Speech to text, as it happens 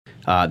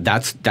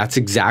That's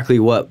exactly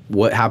what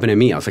happened to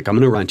me. I was like, I'm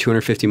going to run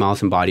 250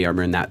 miles in body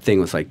armor, and that thing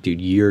was like,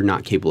 dude, you're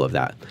not capable of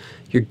that.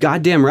 You're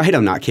goddamn right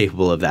I'm not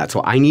capable of that,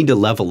 so I need to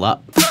level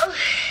up.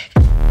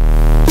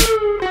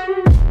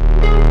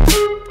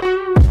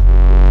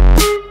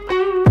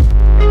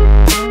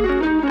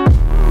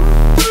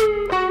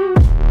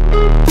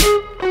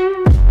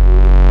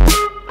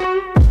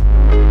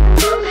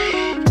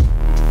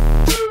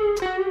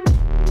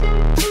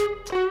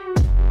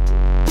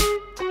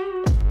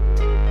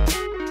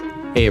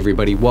 Hey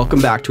everybody,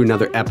 welcome back to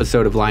another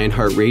episode of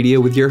Lionheart Radio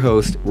with your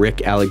host,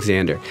 Rick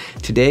Alexander.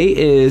 Today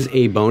is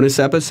a bonus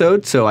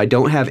episode, so I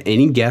don't have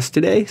any guests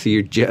today, so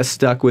you're just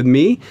stuck with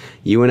me.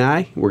 You and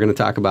I, we're going to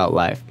talk about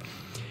life.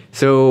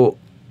 So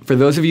for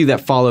those of you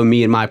that follow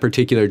me in my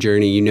particular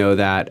journey, you know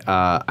that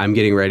I'm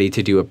getting ready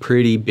to do a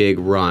pretty big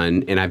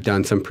run, and I've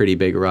done some pretty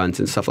big runs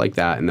and stuff like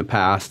that in the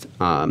past.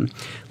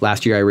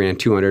 Last year I ran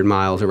 200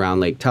 miles around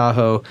Lake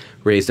Tahoe,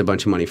 raised a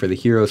bunch of money for the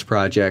Heroes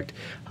Project.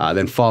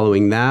 Then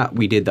following that,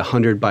 we did the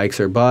 100 Bikes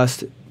or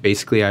Bust.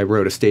 Basically, I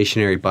rode a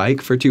stationary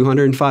bike for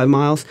 205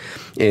 miles,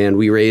 and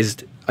we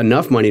raised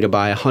enough money to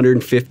buy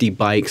 150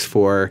 bikes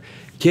for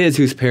kids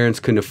whose parents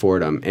couldn't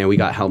afford them, and we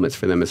got helmets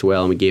for them as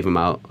well, and we gave them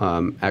out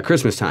at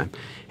Christmas time.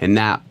 And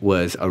that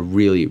was a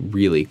really,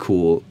 really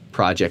cool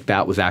project.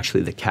 That was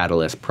actually the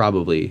catalyst,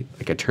 probably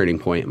like a turning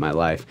point in my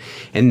life.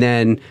 And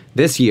then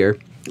this year,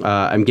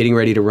 I'm getting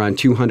ready to run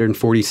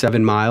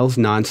 247 miles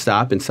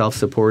nonstop and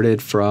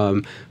self-supported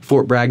from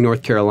Fort Bragg,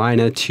 North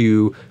Carolina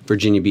to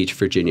Virginia Beach,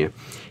 Virginia.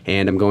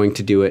 And I'm going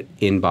to do it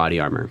in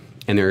body armor.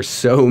 And there are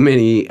so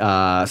many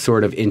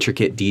sort of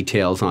intricate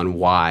details on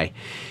why.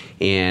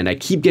 And I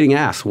keep getting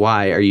asked,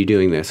 why are you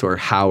doing this? Or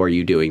how are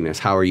you doing this?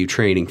 How are you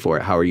training for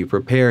it? How are you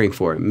preparing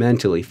for it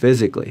mentally,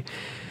 physically?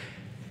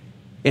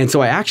 And so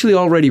I actually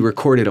already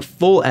recorded a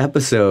full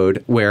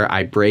episode where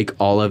I break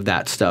all of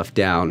that stuff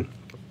down.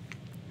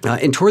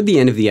 And toward the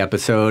end of the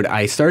episode,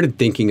 I started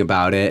thinking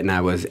about it, and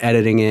I was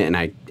editing it, and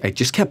I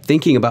just kept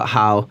thinking about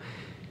how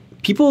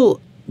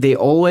people, they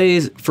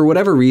always, for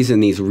whatever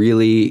reason, these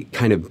really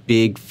kind of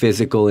big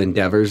physical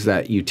endeavors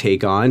that you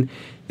take on,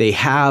 they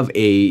have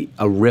a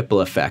ripple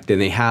effect, and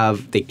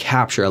they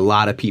capture a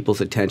lot of people's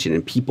attention,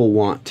 and people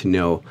want to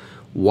know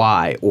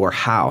why or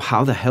how.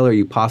 How the hell are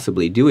you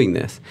possibly doing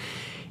this?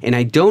 And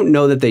I don't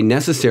know that they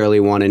necessarily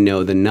want to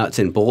know the nuts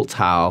and bolts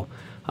how,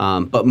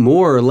 but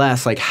more or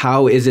less like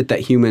how is it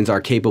that humans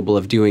are capable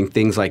of doing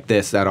things like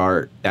this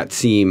that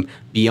seem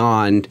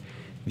beyond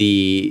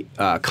the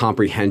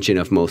comprehension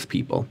of most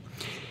people.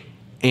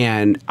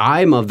 And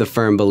I'm of the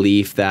firm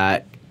belief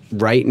that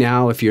right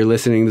now, if you're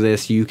listening to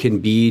this, you can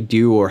be,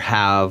 do, or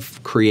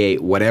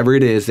create whatever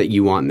it is that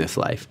you want in this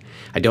life.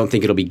 I don't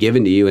think it'll be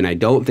given to you, and I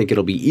don't think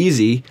it'll be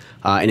easy,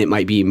 and it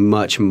might be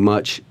much,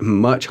 much,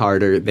 much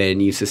harder than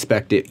you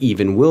suspect it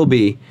even will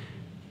be.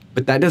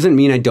 But that doesn't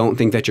mean I don't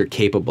think that you're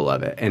capable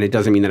of it, and it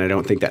doesn't mean that I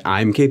don't think that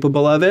I'm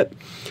capable of it.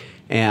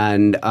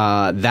 And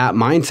that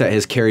mindset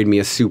has carried me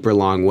a super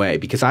long way,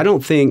 because I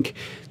don't think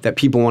that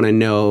people want to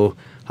know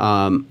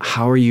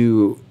how are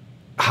you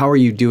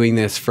doing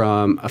this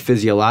from a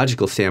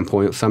physiological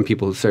standpoint. Some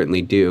people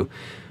certainly do,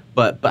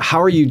 but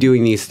how are you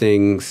doing these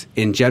things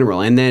in general?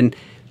 And then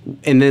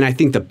I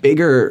think the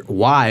bigger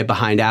why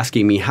behind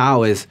asking me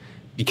how is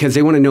because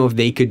they want to know if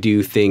they could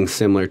do things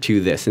similar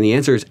to this. And the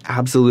answer is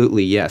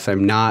absolutely yes.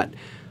 I'm not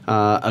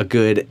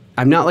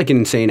like an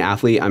insane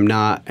athlete. I'm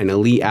not an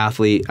elite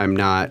athlete.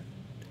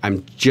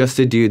 I'm just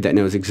a dude that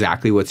knows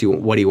exactly what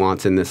he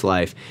wants in this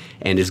life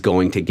and is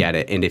going to get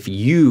it. And if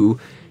you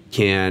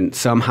can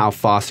somehow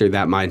foster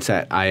that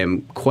mindset, I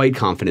am quite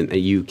confident that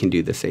you can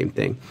do the same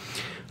thing.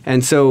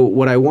 And so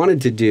what I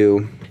wanted to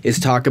do is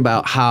talk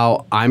about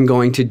how I'm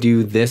going to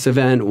do this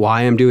event,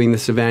 why I'm doing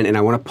this event, and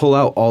I want to pull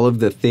out all of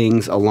the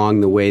things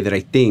along the way that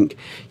I think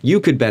you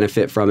could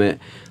benefit from it,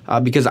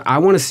 because I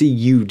want to see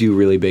you do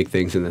really big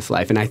things in this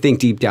life. And I think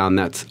deep down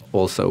that's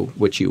also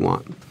what you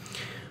want.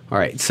 All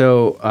right,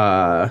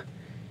 so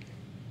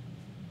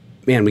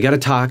man, we got to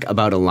talk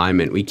about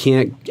alignment. We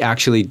can't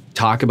actually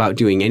talk about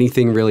doing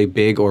anything really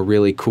big or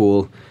really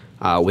cool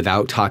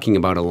without talking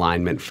about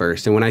alignment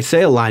first. And when I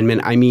say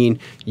alignment, I mean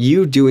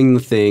you doing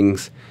the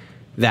things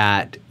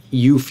that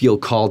you feel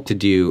called to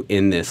do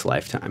in this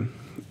lifetime.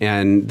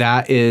 And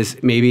that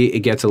is, maybe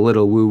it gets a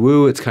little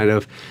woo-woo. It's kind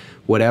of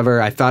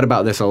whatever. I thought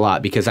about this a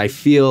lot because I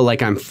feel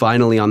like I'm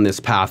finally on this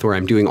path where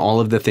I'm doing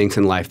all of the things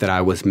in life that I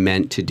was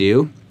meant to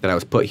do, that I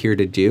was put here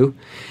to do.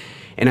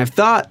 And I've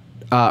thought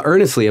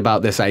earnestly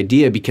about this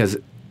idea, because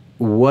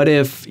what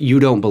if you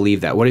don't believe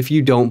that? What if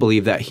you don't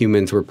believe that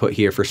humans were put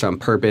here for some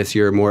purpose?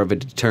 You're more of a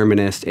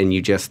determinist, and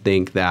you just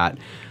think that,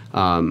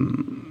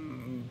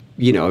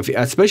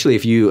 especially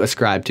if you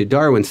ascribe to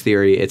Darwin's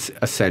theory, it's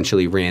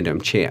essentially random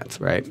chance,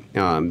 right?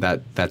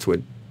 That's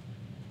what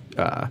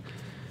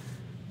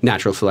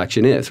natural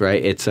selection is,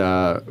 right? It's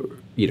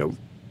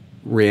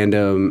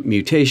random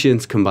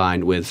mutations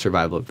combined with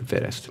survival of the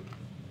fittest.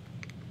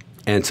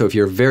 And so if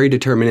you're very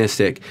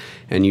deterministic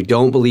and you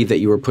don't believe that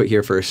you were put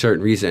here for a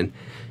certain reason,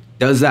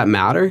 does that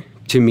matter?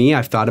 to me,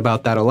 I've thought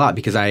about that a lot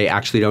because I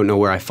actually don't know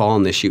where I fall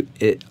on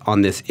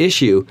this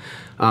issue.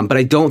 But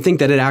I don't think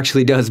that it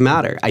actually does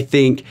matter. I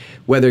think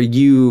whether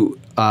you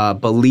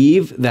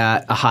believe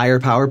that a higher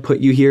power put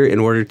you here in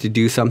order to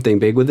do something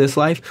big with this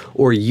life,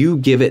 or you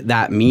give it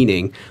that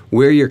meaning,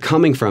 where you're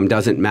coming from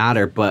doesn't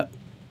matter. But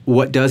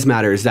what does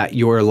matter is that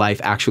your life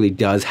actually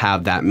does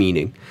have that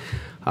meaning.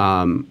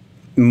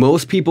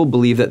 Most people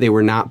believe that they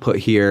were not put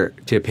here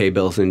to pay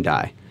bills and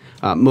die.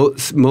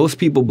 Most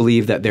people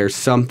believe that there's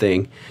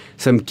something,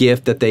 some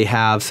gift that they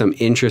have, some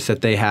interest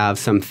that they have,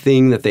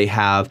 something that they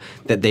have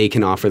that they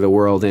can offer the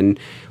world. And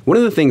one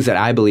of the things that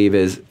I believe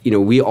is,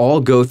 we all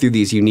go through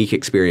these unique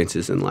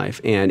experiences in life,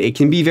 and it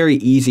can be very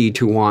easy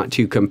to want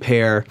to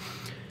compare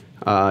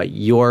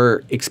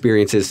your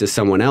experiences to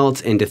someone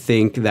else and to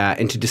think that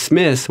and to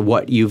dismiss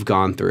what you've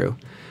gone through.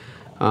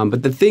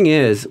 But the thing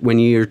is, when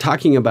you're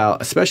talking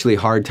about, especially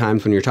hard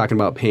times, when you're talking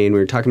about pain, when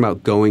you're talking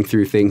about going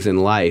through things in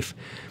life,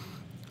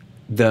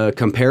 the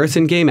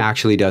comparison game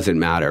actually doesn't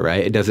matter,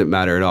 right? It doesn't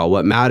matter at all.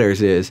 What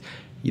matters is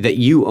that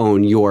you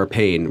own your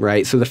pain,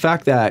 right? So the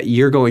fact that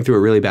you're going through a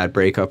really bad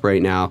breakup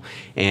right now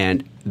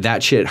and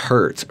that shit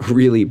hurts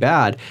really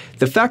bad,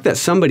 the fact that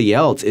somebody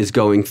else is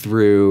going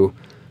through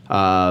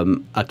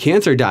a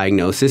cancer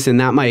diagnosis, and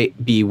that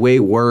might be way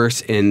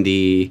worse in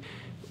the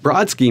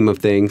broad scheme of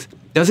things,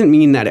 doesn't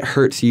mean that it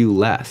hurts you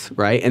less,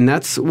 right? And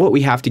that's what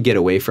we have to get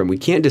away from. We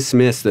can't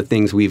dismiss the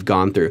things we've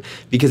gone through,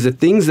 because the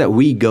things that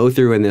we go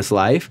through in this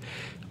life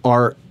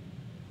are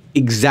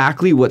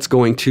exactly what's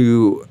going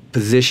to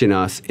position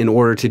us in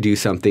order to do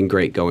something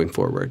great going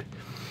forward.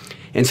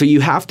 And so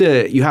you have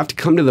to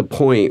come to the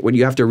point, what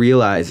you have to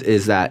realize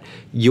is that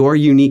your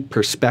unique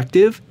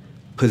perspective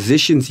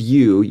positions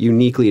you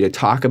uniquely to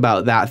talk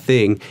about that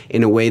thing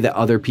in a way that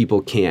other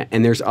people can't.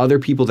 And there's other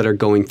people that are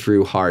going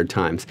through hard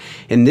times.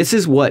 And this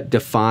is what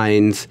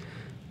defines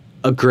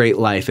a great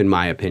life, in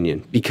my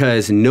opinion,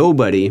 because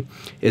nobody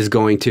is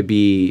going to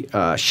be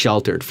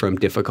sheltered from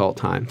difficult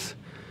times,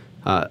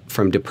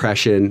 from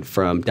depression,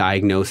 from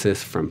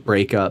diagnosis, from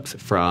breakups,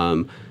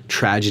 from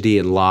tragedy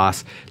and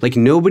loss. Like,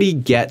 nobody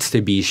gets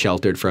to be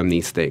sheltered from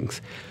these things.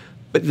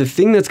 But the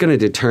thing that's going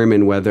to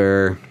determine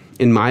whether,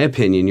 in my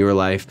opinion, your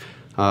life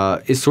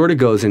it sort of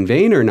goes in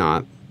vain or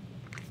not,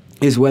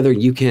 is whether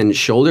you can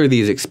shoulder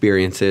these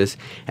experiences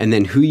and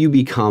then who you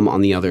become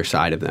on the other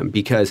side of them,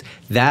 because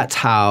that's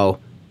how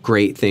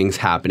great things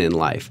happen in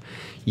life.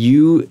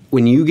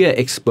 When you get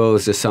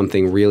exposed to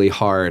something really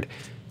hard,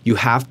 you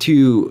have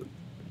to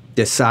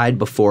decide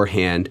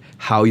beforehand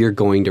how you're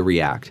going to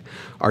react.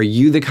 Are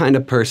you the kind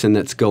of person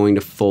that's going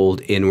to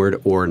fold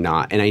inward or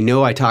not? And I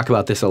know I talk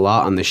about this a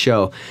lot on the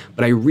show,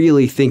 but I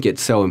really think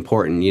it's so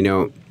important.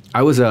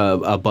 I was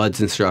a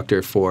BUDS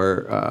instructor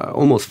for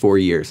almost 4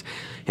 years,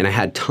 and I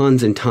had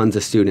tons and tons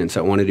of students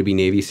that wanted to be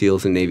Navy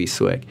SEALs and Navy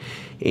SWCC.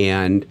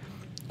 And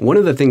one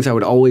of the things I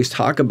would always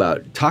talk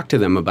to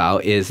them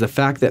about is the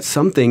fact that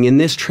something in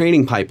this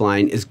training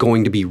pipeline is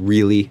going to be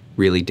really,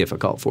 really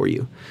difficult for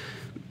you.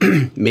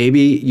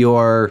 Maybe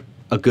you're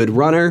a good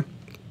runner,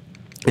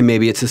 and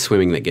maybe it's the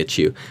swimming that gets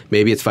you.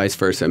 Maybe it's vice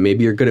versa.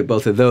 Maybe you're good at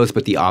both of those,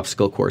 but the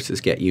obstacle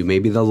courses get you.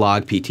 Maybe the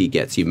log PT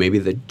gets you. Maybe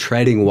the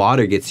treading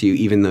water gets you,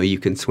 even though you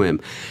can swim.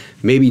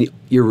 Maybe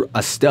you're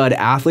a stud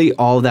athlete.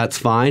 All of that's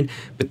fine,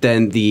 but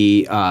then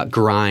the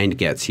grind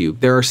gets you.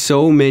 There are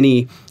so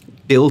many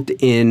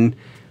built-in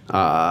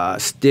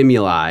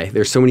stimuli.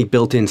 There's so many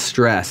built-in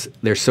stress.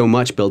 There's so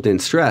much built-in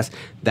stress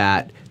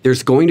that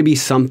there's going to be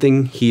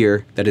something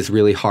here that is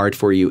really hard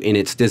for you, and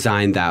it's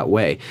designed that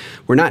way.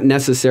 We're not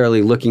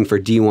necessarily looking for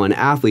D1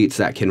 athletes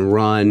that can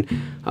run,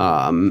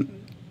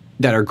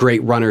 that are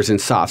great runners in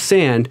soft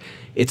sand.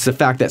 It's the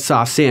fact that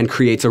soft sand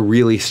creates a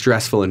really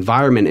stressful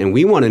environment, and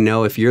we want to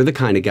know if you're the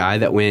kind of guy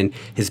that when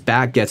his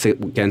back gets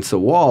against the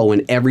wall,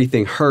 when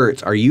everything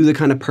hurts, are you the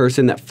kind of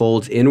person that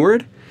folds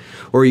inward?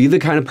 Or are you the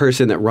kind of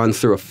person that runs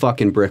through a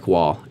fucking brick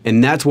wall?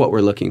 And that's what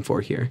we're looking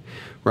for here,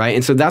 right?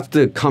 And so that's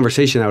the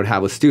conversation I would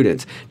have with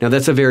students. Now,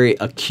 that's a very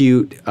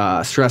acute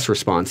stress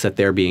response that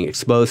they're being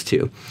exposed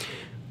to.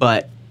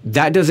 But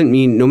that doesn't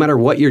mean no matter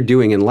what you're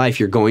doing in life,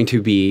 you're going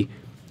to be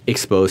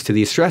exposed to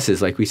these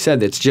stresses. Like we said,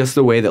 that's just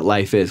the way that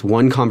life is.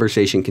 One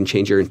conversation can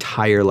change your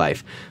entire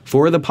life,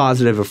 for the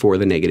positive or for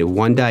the negative.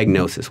 One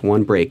diagnosis,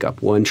 one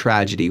breakup, one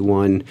tragedy,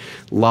 one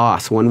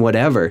loss, one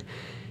whatever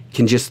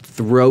can just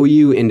throw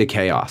you into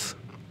chaos.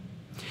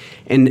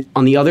 And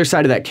on the other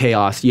side of that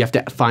chaos, you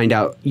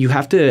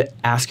have to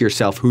ask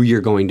yourself who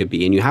you're going to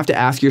be. And you have to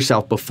ask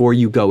yourself before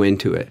you go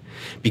into it.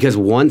 Because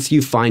once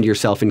you find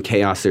yourself in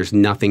chaos, there's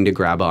nothing to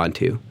grab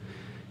onto.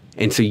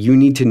 And so you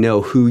need to know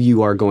who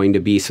you are going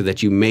to be so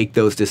that you make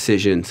those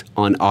decisions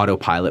on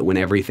autopilot when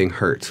everything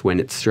hurts, when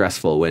it's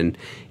stressful, when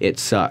it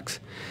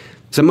sucks.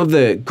 Some of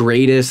the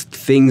greatest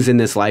things in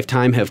this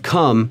lifetime have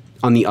come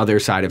on the other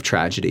side of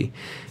tragedy.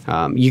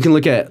 You can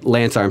look at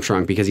Lance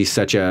Armstrong because he's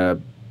such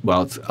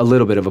it's a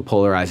little bit of a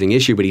polarizing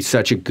issue, but he's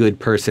such a good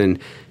person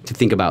to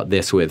think about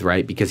this with,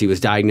 right? Because he was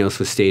diagnosed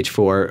with stage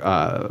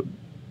 4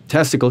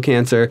 testicle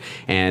cancer,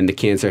 and the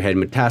cancer had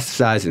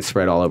metastasized and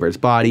spread all over his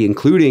body,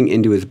 including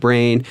into his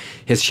brain.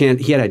 He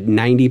had a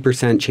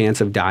 90%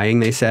 chance of dying,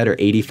 they said, or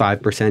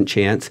 85%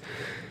 chance.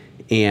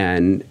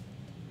 And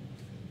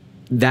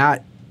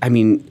that, I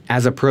mean,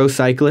 as a pro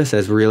cyclist,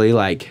 as really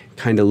like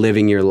kind of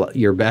living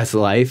your best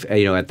life,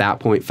 you know, at that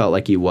point felt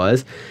like he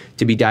was,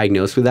 to be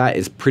diagnosed with that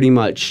is pretty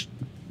much,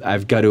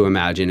 I've got to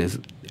imagine,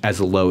 as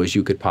low as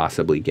you could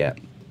possibly get.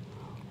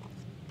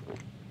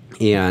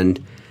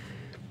 And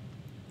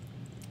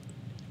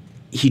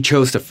he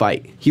chose to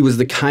fight. He was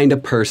the kind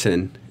of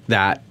person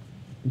that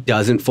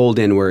doesn't fold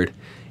inward.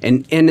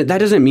 And that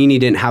doesn't mean he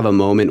didn't have a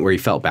moment where he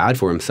felt bad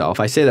for himself.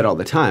 I say that all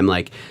the time.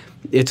 Like,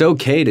 it's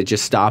okay to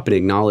just stop and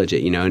acknowledge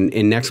it. You know,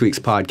 in next week's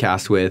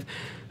podcast with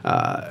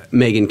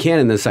Megan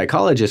Cannon, the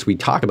psychologist, we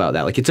talk about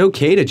that. Like, it's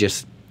okay to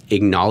just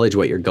acknowledge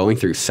what you're going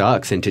through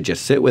sucks and to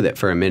just sit with it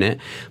for a minute.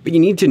 But you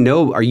need to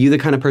know, are you the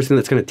kind of person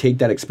that's going to take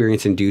that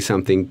experience and do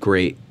something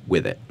great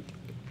with it?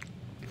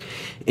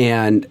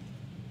 And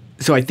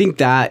so I think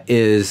that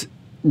is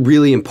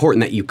really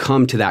important that you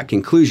come to that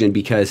conclusion,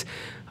 because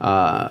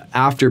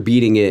after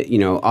beating it, you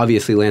know,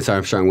 obviously Lance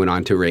Armstrong went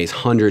on to raise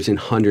hundreds and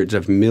hundreds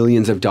of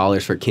millions of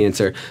dollars for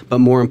cancer, but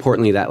more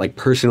importantly, that like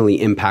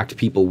personally impact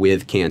people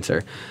with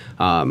cancer.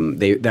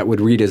 That would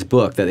read his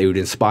book, that they would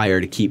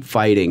inspire to keep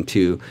fighting.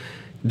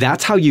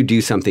 That's how you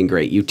do something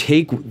great. You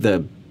take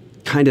the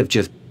kind of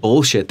just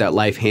bullshit that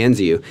life hands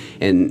you,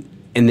 and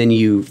then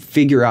you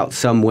figure out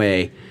some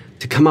way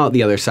to come out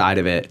the other side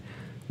of it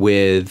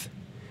with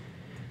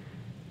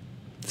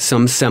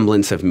some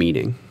semblance of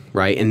meaning,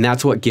 right? And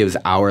that's what gives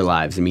our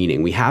lives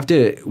meaning. We have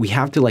to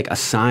like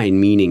assign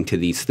meaning to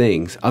these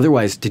things.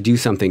 Otherwise, to do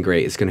something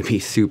great is going to be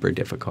super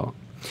difficult.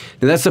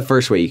 Now, that's the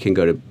first way you can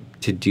go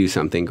to do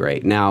something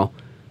great. Now,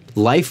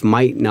 life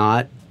might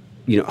not,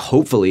 you know,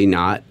 hopefully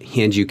not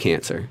hand you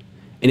cancer,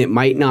 and it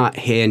might not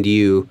hand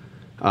you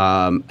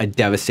a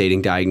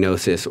devastating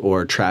diagnosis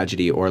or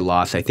tragedy or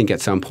loss. I think at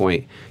some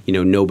point, you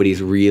know,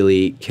 nobody's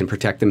really can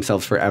protect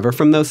themselves forever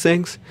from those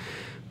things.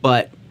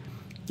 But,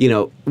 you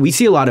know, we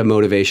see a lot of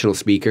motivational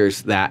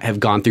speakers that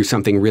have gone through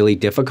something really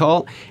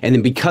difficult, and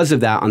then because of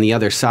that, on the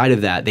other side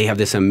of that, they have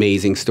this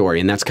amazing story,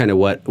 and that's kind of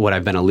what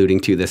I've been alluding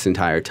to this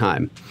entire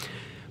time.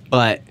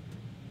 But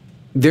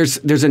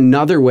there's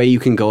another way you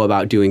can go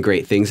about doing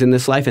great things in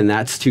this life, and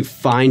that's to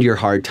find your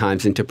hard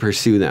times and to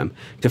pursue them,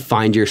 to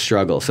find your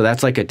struggle. So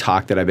that's like a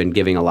talk that I've been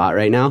giving a lot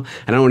right now,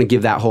 and I don't want to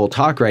give that whole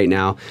talk right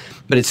now,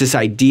 but it's this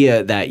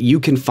idea that you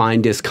can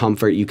find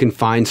discomfort, you can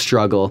find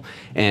struggle,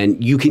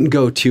 and you can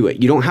go to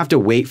it. You don't have to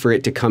wait for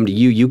it to come to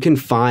you. You can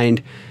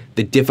find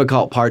the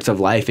difficult parts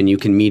of life and you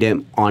can meet it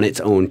on its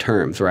own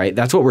terms, right?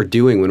 That's what we're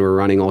doing when we're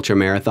running ultra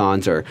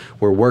marathons, or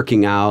we're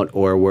working out,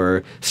 or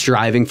we're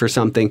striving for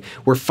something.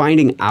 We're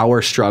finding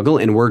our struggle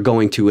and we're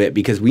going to it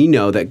because we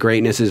know that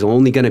greatness is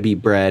only going to be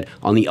bred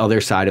on the other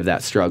side of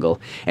that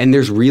struggle. And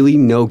there's really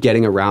no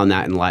getting around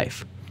that in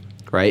life,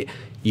 right?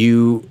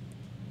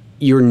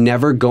 You're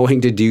never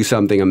going to do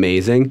something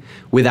amazing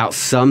without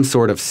some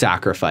sort of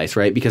sacrifice,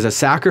 right? Because a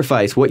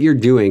sacrifice, what you're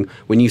doing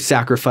when you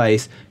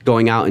sacrifice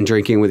going out and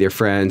drinking with your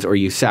friends, or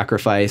you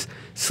sacrifice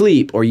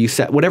sleep, or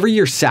whatever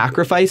you're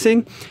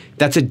sacrificing,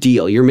 that's a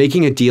deal. You're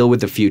making a deal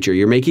with the future.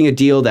 You're making a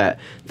deal that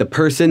the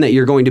person that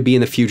you're going to be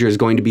in the future is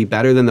going to be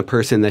better than the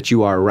person that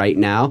you are right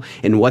now.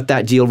 And what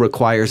that deal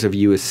requires of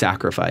you is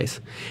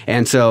sacrifice.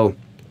 And so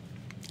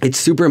it's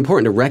super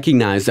important to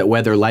recognize that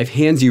whether life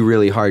hands you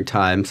really hard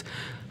times,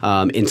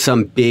 in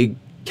some big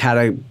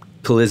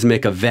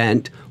cataclysmic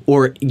event,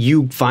 or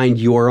you find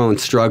your own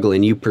struggle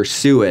and you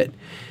pursue it,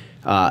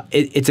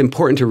 it's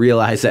important to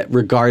realize that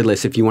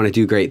regardless, if you want to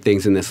do great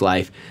things in this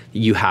life,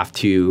 you have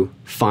to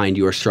find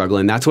your struggle.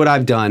 And that's what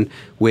I've done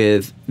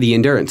with the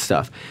endurance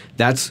stuff.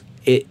 It's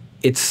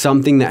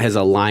something that has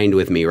aligned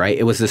with me, right?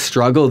 It was the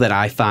struggle that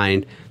I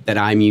find that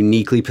I'm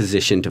uniquely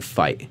positioned to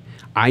fight.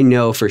 I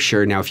know for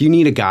sure now, if you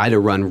need a guy to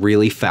run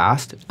really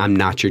fast, I'm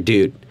not your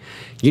dude.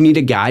 You need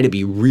a guy to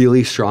be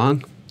really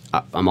strong,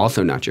 I'm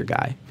also not your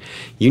guy.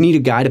 You need a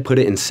guy to put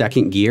it in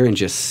second gear and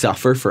just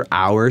suffer for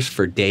hours,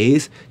 for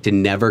days, to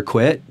never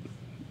quit.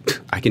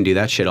 I can do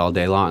that shit all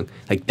day long.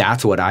 Like,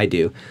 that's what I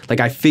do. Like,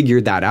 I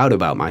figured that out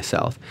about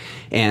myself.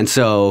 And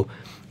so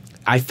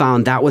I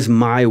found that was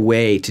my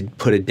way to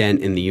put a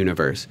dent in the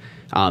universe.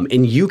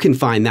 And you can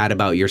find that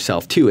about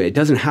yourself too. It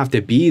doesn't have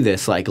to be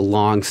this like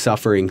long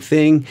suffering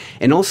thing.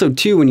 And also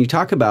too, when you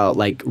talk about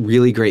like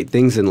really great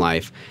things in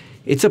life,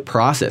 it's a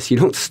process. You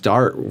don't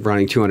start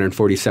running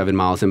 247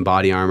 miles in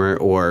body armor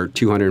or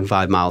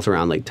 205 miles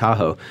around Lake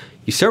Tahoe.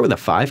 You start with a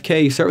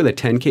 5K, you start with a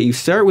 10K, you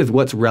start with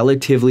what's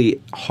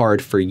relatively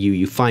hard for you.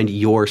 You find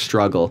your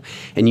struggle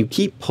and you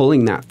keep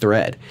pulling that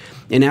thread.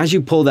 And as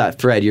you pull that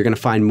thread, you're going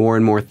to find more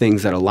and more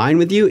things that align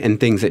with you and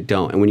things that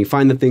don't. And when you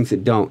find the things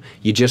that don't,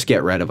 you just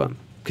get rid of them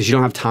because you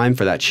don't have time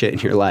for that shit in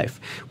your life.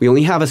 We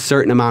only have a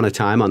certain amount of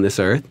time on this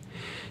earth,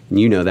 and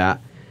you know that.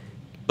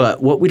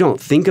 But what we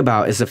don't think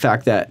about is the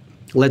fact that,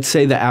 let's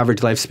say the average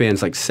lifespan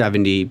is like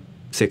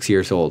 76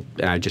 years old,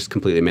 and I just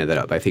completely made that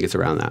up. I think it's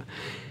around that.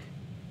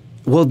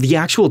 Well, the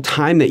actual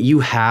time that you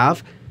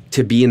have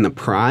to be in the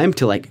prime,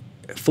 to like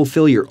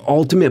fulfill your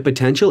ultimate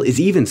potential, is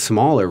even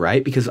smaller,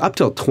 right? Because up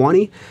till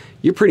 20,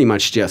 you're pretty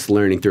much just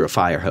learning through a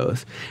fire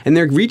hose. And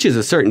there reaches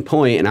a certain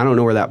point, and I don't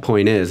know where that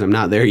point is, I'm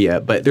not there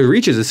yet, but there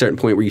reaches a certain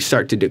point where you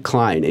start to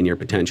decline in your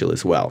potential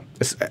as well,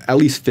 at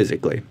least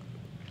physically,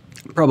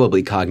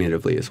 probably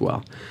cognitively as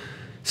well.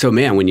 So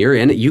man, when you're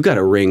in it, you got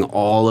to wring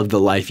all of the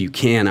life you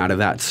can out of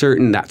that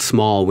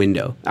small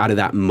window, out of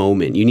that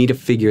moment. You need to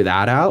figure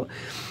that out.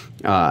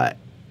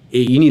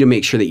 You need to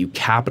make sure that you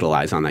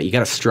capitalize on that. You got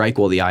to strike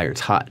while the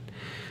iron's hot,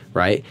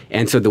 right?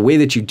 And so the way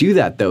that you do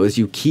that, though, is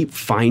you keep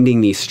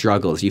finding these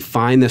struggles. You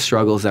find the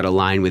struggles that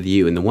align with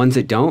you, and the ones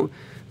that don't,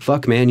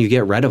 fuck, man, you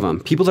get rid of them.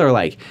 People that are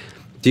like,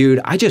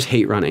 dude, I just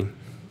hate running.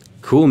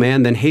 Cool,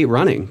 man, then hate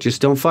running.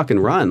 Just don't fucking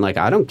run. Like,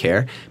 I don't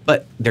care.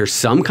 But there's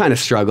some kind of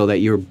struggle that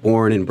you're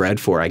born and bred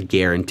for, I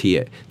guarantee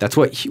it. That's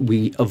what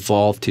we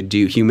evolved to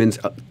do. Humans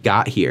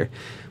got here.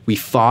 We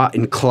fought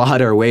and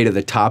clawed our way to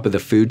the top of the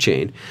food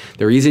chain.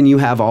 The reason you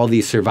have all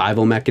these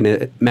survival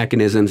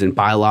mechanisms and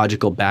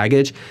biological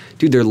baggage,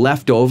 dude, they're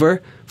left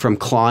over from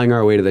clawing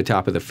our way to the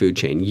top of the food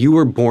chain. You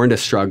were born to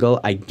struggle,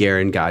 I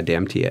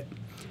guarantee it.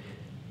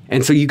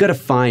 And so you got to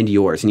find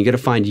yours, and you got to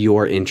find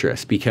your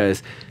interest,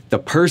 because the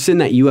person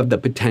that you have the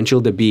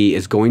potential to be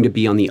is going to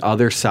be on the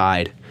other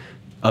side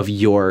of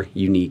your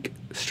unique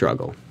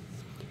struggle.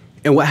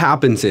 And what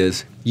happens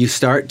is you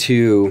start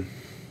to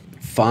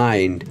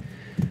find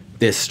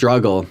this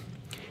struggle,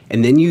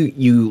 and then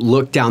you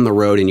look down the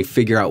road and you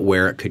figure out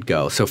where it could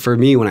go. So for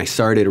me, when I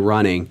started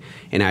running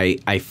and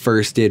I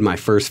first did my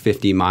first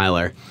 50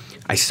 miler,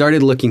 I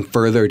started looking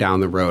further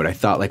down the road. I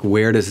thought, like,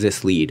 where does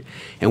this lead?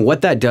 And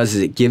what that does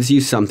is it gives you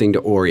something to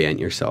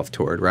orient yourself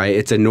toward, right?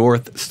 It's a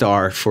North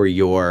Star for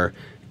your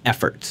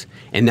efforts.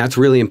 And that's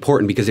really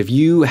important, because if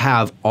you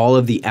have all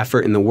of the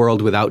effort in the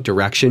world without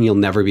direction, you'll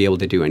never be able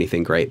to do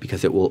anything great,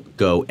 because it will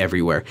go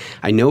everywhere.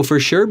 I know for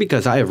sure,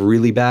 because I have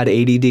really bad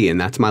ADD,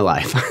 and that's my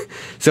life.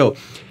 So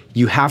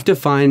you have to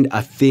find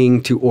a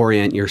thing to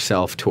orient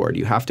yourself toward.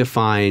 You have to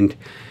find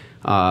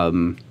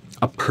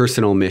a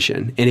personal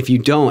mission. And if you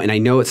don't, and I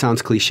know it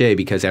sounds cliche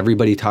because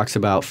everybody talks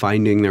about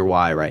finding their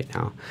why right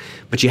now,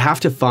 but you have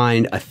to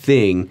find a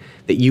thing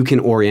that you can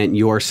orient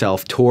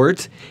yourself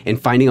towards,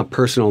 and finding a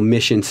personal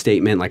mission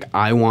statement, like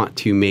I want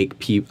to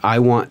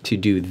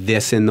do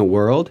this in the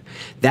world.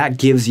 That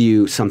gives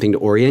you something to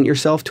orient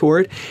yourself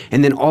toward.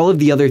 And then all of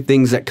the other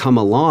things that come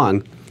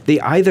along,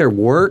 they either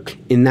work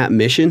in that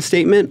mission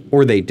statement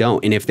or they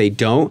don't. And if they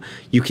don't,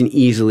 you can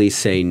easily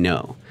say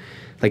no.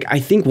 Like,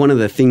 I think one of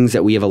the things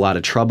that we have a lot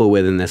of trouble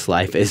with in this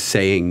life is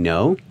saying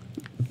no.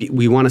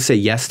 We want to say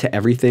yes to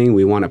everything.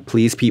 We want to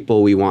please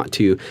people. We want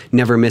to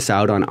never miss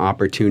out on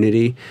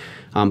opportunity.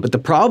 But the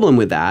problem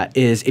with that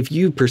is, if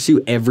you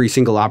pursue every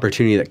single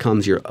opportunity that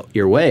comes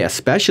your way,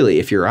 especially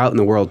if you're out in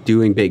the world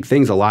doing big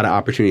things, a lot of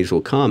opportunities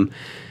will come.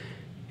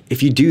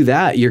 If you do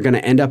that, you're going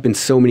to end up in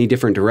so many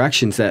different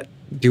directions that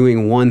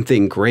doing one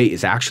thing great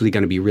is actually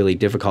going to be really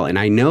difficult. And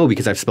I know,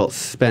 because I've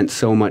spent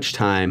so much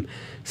time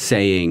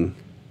saying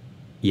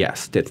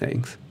yes to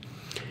things.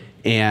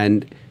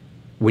 And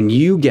when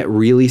you get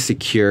really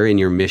secure in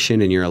your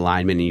mission and your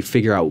alignment, and you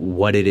figure out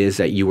what it is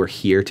that you were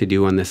here to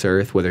do on this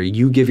earth, whether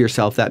you give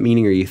yourself that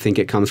meaning or you think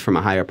it comes from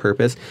a higher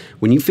purpose,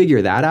 when you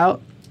figure that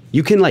out,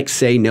 you can like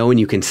say no, and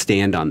you can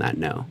stand on that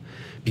no.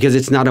 Because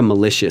it's not a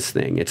malicious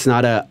thing. It's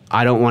not a,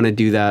 I don't want to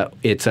do that.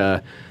 It's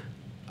a,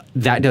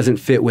 that doesn't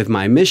fit with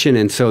my mission,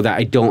 and so that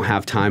I don't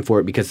have time for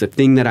it, because the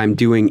thing that I'm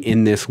doing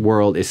in this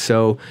world is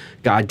so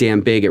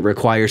goddamn big. It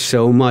requires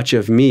so much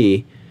of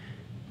me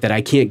that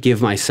I can't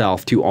give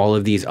myself to all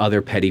of these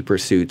other petty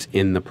pursuits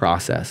in the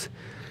process,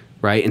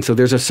 right? And so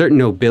there's a certain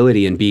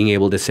nobility in being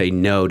able to say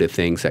no to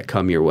things that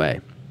come your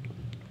way.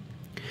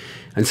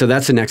 And so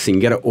that's the next thing.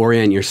 You got to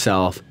orient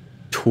yourself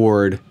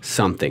toward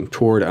something,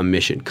 toward a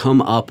mission.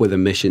 Come up with a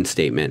mission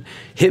statement.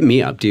 Hit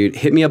me up, dude.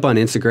 Hit me up on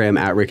Instagram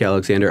at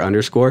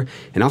 @RickAlexander_,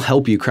 and I'll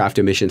help you craft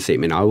a mission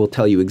statement. I will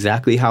tell you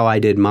exactly how I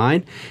did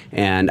mine,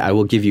 and I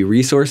will give you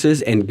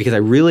resources. And because I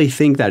really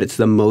think that it's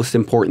the most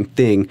important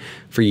thing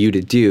for you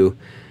to do,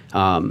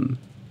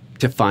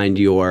 to find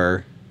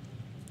your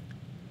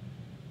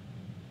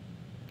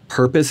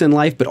purpose in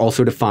life, but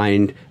also to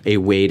find a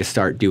way to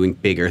start doing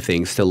bigger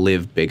things, to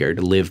live bigger,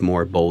 to live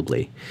more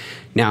boldly.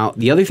 Now,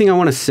 the other thing I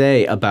want to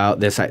say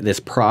about this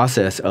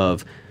process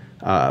of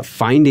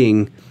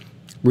finding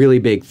really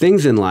big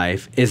things in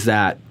life is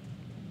that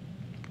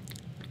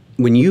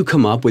when you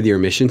come up with your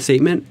mission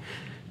statement,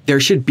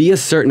 there should be a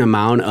certain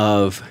amount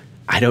of,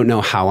 I don't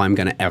know how I'm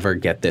going to ever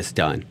get this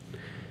done.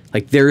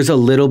 Like, there's a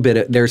little bit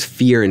of, there's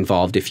fear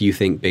involved if you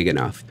think big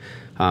enough.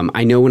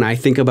 I know when I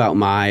think about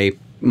my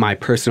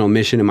personal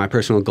mission and my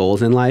personal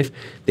goals in life,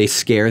 they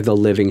scare the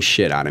living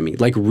shit out of me.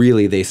 Like,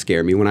 really, they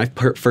scare me. When I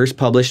first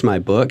published my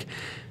book,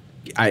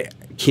 I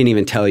can't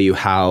even tell you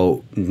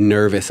how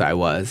nervous I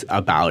was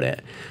about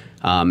it.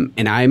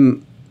 And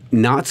I'm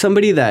not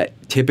somebody that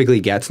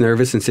typically gets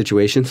nervous in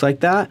situations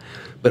like that,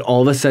 but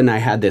all of a sudden I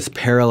had this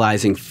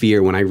paralyzing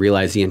fear when I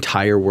realized the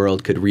entire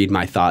world could read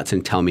my thoughts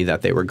and tell me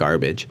that they were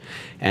garbage.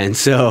 And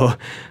so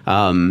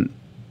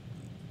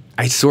I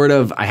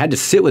I had to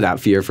sit with that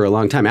fear for a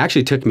long time. It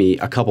actually took me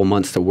a couple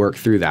months to work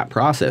through that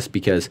process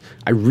because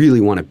I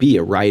really want to be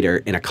a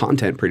writer and a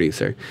content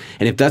producer.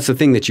 And if that's the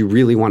thing that you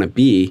really want to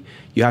be,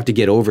 you have to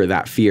get over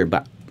that fear.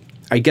 But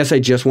I guess I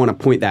just want to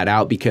point that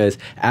out because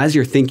as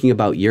you're thinking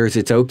about yours,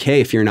 it's okay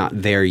if you're not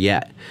there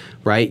yet,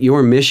 right?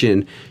 Your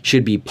mission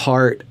should be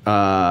part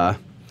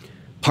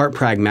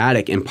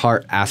pragmatic and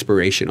part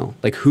aspirational.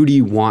 Like, who do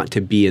you want to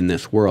be in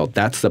this world?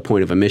 That's the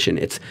point of a mission.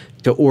 It's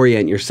to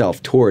orient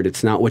yourself toward.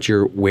 It's not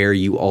where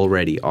you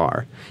already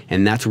are.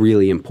 And that's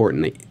really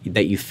important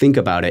that you think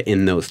about it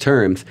in those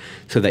terms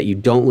so that you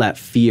don't let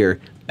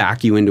fear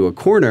back you into a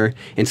corner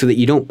and so that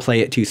you don't play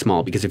it too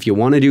small. Because if you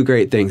want to do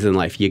great things in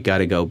life, you got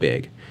to go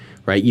big,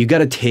 right? You got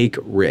to take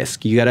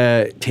risk. You got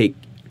to take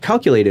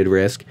calculated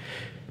risk.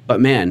 But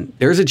man,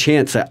 there's a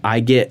chance that I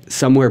get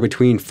somewhere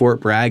between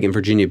Fort Bragg and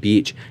Virginia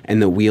Beach and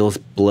the wheels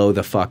blow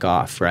the fuck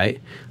off, right?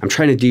 I'm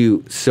trying to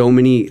do so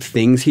many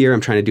things here.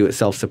 I'm trying to do it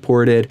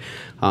self-supported.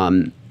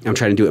 I'm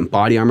trying to do it in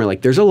body armor.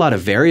 Like, there's a lot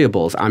of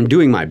variables. I'm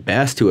doing my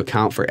best to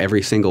account for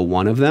every single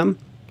one of them.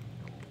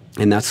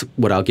 And that's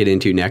what I'll get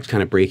into next,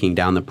 kind of breaking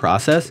down the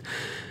process.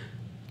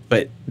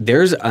 But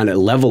there's a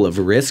level of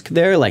risk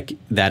there, like,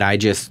 that I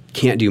just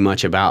can't do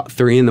much about.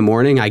 3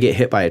 a.m, I get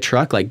hit by a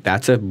truck. Like,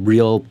 that's a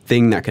real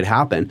thing that could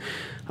happen.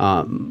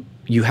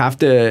 You have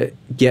to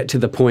get to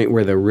the point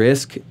where the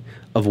risk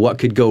of what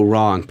could go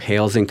wrong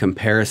pales in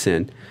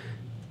comparison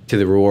to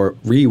the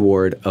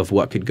reward of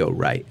what could go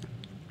right.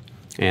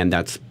 And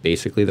that's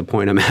basically the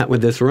point I'm at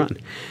with this run.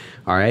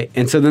 All right.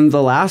 And so then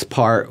the last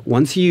part,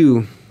 once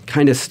you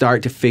kind of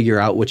start to figure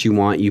out what you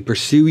want, you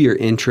pursue your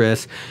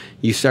interests,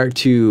 you start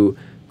to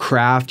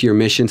craft your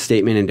mission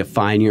statement and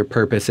define your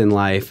purpose in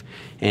life,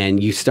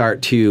 and you start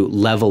to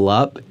level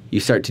up, you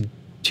start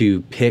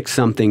to pick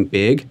something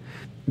big,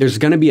 there's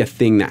going to be a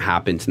thing that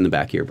happens in the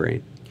back of your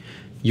brain.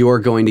 You're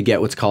going to get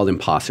what's called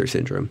imposter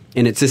syndrome.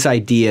 And it's this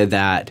idea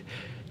that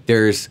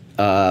there's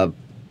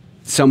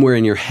somewhere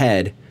in your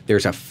head,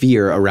 there's a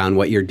fear around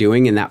what you're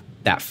doing, and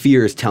that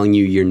fear is telling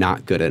you you're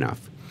not good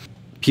enough.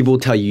 People will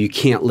tell you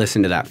can't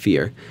listen to that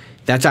fear.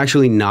 That's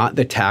actually not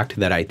the tact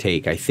that I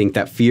take. I think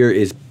that fear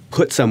is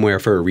put somewhere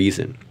for a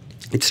reason.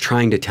 It's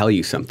trying to tell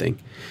you something.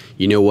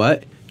 You know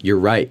what? You're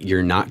right.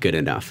 You're not good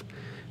enough.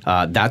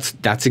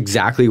 That's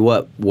exactly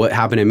what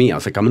happened to me. I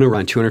was like, I'm going to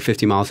run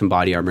 250 miles in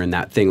body armor. And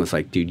that thing was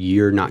like, dude,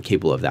 you're not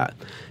capable of that.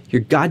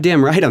 You're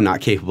goddamn right I'm not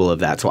capable of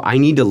that. So I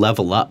need to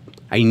level up.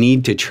 I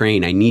need to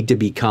train. I need to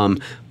become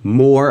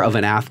more of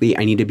an athlete.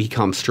 I need to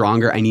become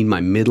stronger. I need my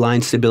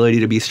midline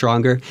stability to be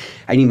stronger.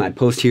 I need my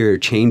posterior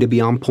chain to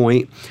be on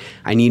point.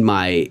 I need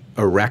my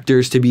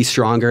erectors to be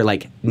stronger.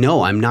 Like,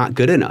 no, I'm not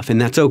good enough. And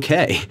that's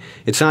okay.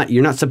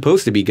 You're not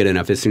supposed to be good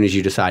enough as soon as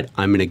you decide,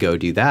 I'm going to go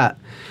do that.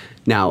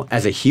 Now,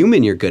 as a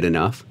human, you're good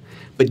enough.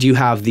 But do you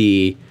have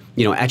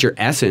at your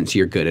essence,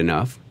 you're good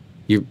enough.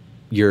 You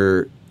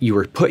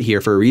were put here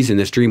for a reason.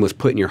 This dream was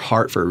put in your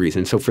heart for a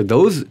reason. So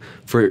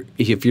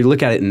if you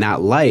look at it in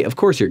that light, of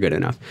course you're good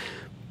enough.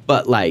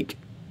 But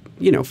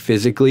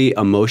physically,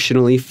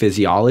 emotionally,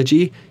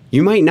 physiology,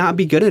 you might not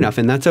be good enough,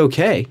 and that's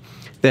okay.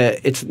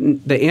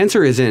 The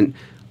answer isn't,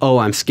 oh,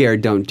 I'm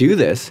scared, don't do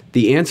this.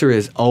 The answer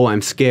is, oh,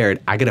 I'm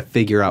scared, I got to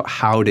figure out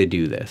how to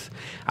do this.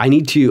 I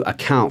need to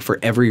account for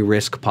every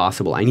risk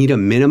possible. I need to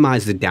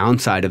minimize the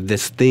downside of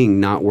this thing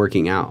not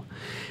working out.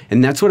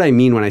 And that's what I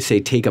mean when I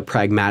say take a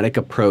pragmatic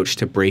approach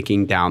to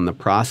breaking down the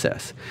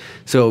process.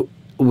 So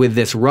with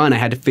this run, I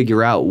had to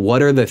figure out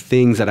what are the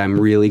things that I'm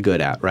really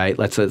good at, right?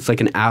 It's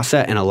like an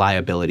asset and a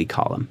liability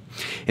column.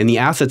 In the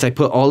assets, I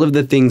put all of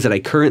the things that I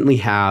currently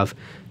have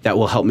that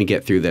will help me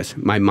get through this.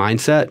 My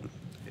mindset,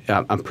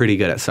 I'm pretty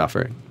good at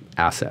suffering,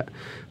 asset.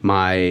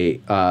 My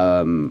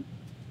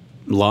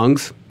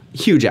lungs,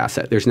 huge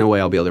asset. There's no way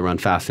I'll be able to run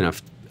fast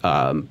enough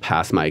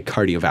past my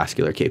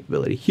cardiovascular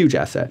capability, huge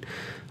asset.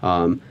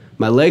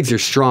 My legs are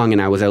strong,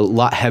 and I was a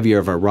lot heavier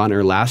of a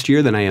runner last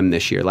year than I am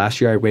this year.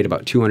 Last year, I weighed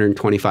about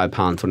 225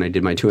 pounds when I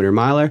did my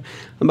 200-miler.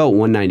 I'm about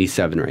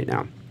 197 right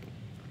now.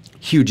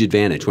 Huge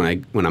advantage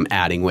when I'm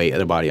adding weight at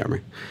the body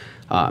armor.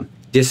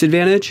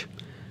 Disadvantage,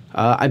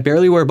 I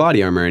barely wear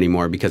body armor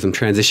anymore because I'm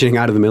transitioning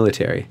out of the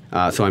military.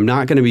 So I'm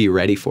not going to be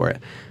ready for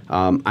it.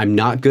 I'm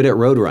not good at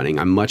road running.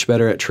 I'm much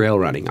better at trail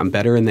running. I'm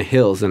better in the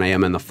hills than I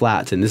am in the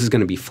flats, and this is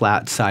going to be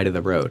flat side of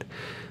the road.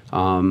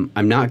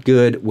 I'm not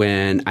good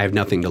when I have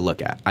nothing to look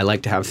at. I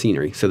like to have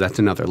scenery, so that's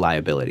another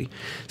liability.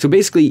 So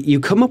basically, you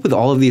come up with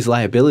all of these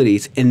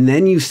liabilities, and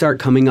then you start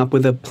coming up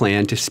with a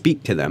plan to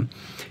speak to them.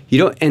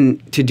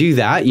 And to do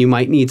that, you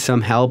might need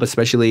some help,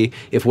 especially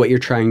if what you're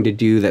trying to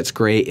do that's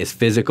great is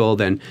physical.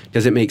 Then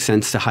does it make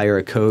sense to hire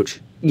a coach?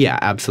 Yeah,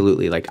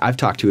 absolutely. Like, I've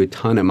talked to a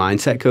ton of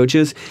mindset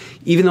coaches.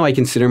 Even though I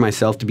consider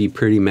myself to be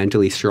pretty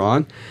mentally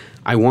strong,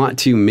 I want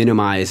to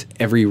minimize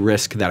every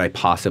risk that I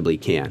possibly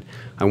can.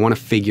 I want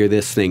to figure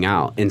this thing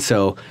out. And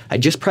so I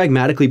just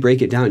pragmatically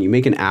break it down. You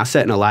make an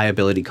asset and a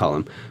liability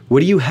column.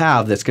 What do you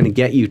have that's going to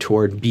get you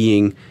toward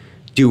being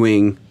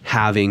doing,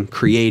 having,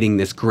 creating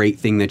this great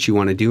thing that you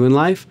want to do in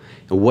life,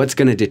 and what's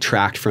going to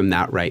detract from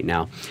that right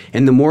now.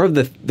 And the more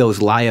of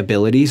those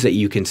liabilities that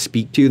you can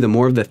speak to, the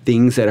more of the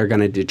things that are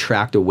going to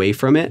detract away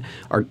from it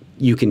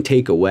you can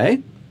take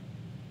away.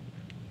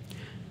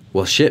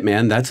 Well, shit,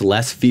 man, that's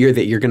less fear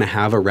that you're going to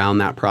have around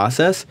that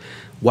process,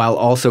 while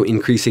also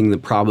increasing the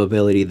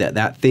probability that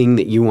that thing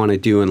that you want to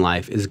do in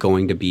life is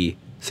going to be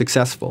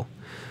successful,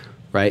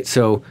 right?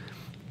 So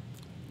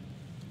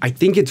I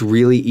think it's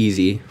really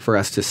easy for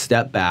us to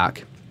step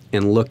back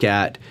and look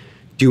at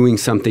doing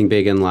something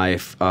big in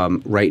life.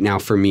 Right now,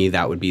 for me,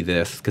 that would be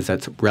this, because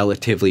that's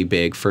relatively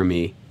big for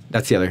me.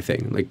 That's the other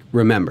thing. Like,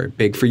 remember,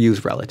 big for you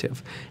is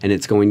relative, and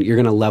you're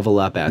going to level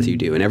up as you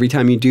do. And every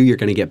time you do, you're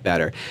going to get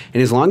better.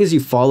 And as long as you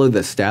follow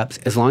the steps,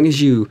 as long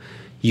as you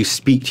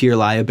speak to your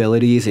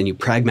liabilities and you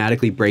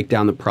pragmatically break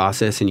down the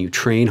process and you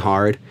train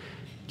hard,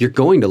 you're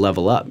going to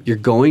level up. You're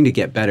going to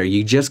get better.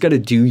 You just got to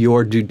do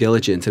your due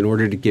diligence in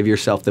order to give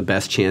yourself the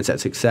best chance at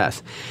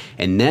success.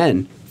 And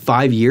then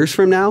 5 years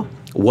from now,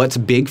 what's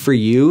big for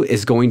you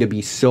is going to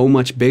be so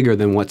much bigger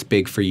than what's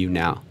big for you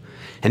now.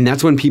 And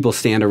that's when people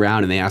stand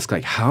around and they ask,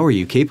 like, how are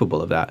you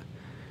capable of that?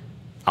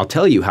 I'll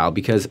tell you how,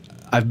 because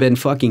I've been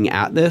fucking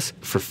at this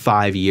for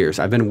 5 years.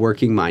 I've been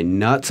working my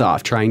nuts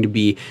off trying to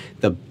be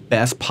the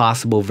best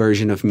possible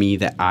version of me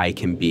that I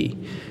can be.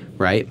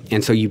 Right?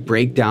 And so you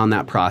break down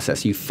that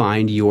process, you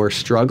find your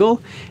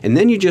struggle, and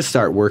then you just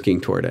start working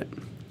toward it.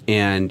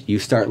 And you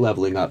start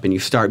leveling up, and you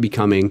start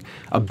becoming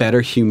a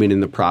better human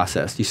in the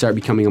process. You start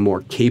becoming a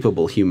more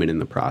capable human in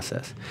the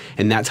process.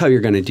 And that's how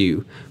you're going to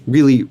do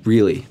really,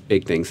 really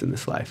big things in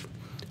this life.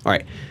 All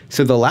right.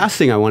 So the last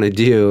thing I want to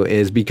do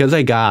is, because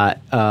I got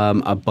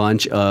a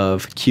bunch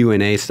of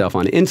Q&A stuff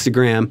on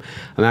Instagram,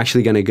 I'm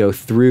actually going to go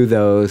through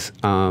those,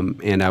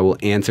 and I will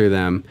answer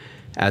them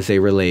as they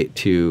relate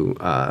to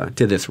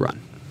this run.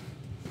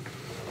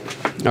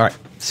 All right.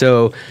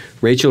 So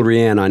Rachel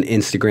Rianne on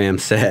Instagram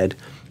said,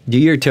 do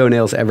your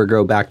toenails ever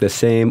grow back the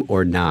same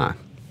or nah?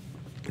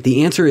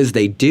 The answer is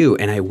they do,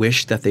 and I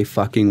wish that they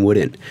fucking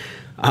wouldn't.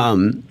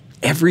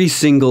 Every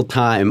single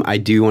time I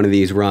do one of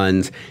these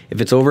runs,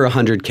 if it's over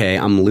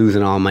 100K, I'm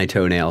losing all my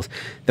toenails.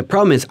 The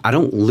problem is I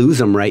don't lose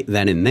them right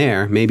then and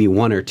there, maybe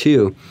one or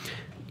two,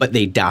 but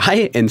they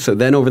die. And so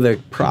then over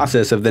the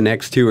process of the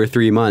next 2 or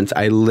 3 months,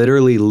 I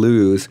literally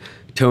lose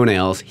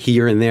toenails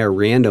here and there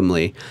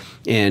randomly.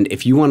 And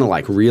if you want to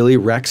like really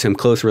wreck some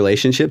close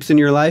relationships in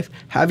your life,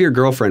 have your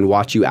girlfriend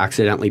watch you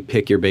accidentally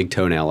pick your big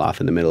toenail off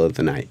in the middle of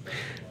the night.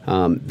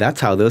 That's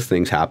how those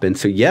things happen.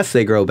 So yes,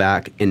 they grow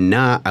back, and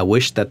nah, I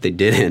wish that they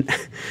didn't.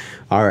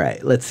 All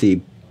right, let's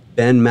see.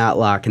 Ben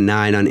Matlock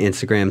 9 on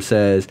Instagram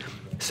says,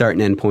 start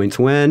and end points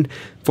when?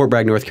 Fort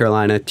Bragg, North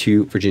Carolina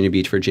to Virginia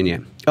Beach,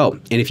 Virginia. Oh,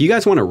 and if you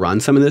guys want to run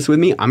some of this with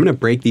me, I'm going to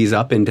break these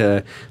up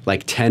into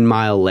like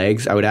 10-mile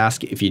legs. I would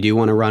ask, if you do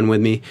want to run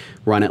with me,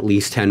 run at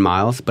least 10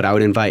 miles, but I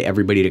would invite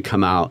everybody to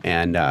come out,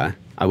 and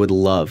I would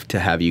love to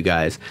have you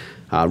guys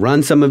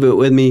run some of it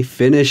with me,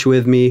 finish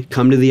with me,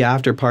 come to the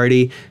after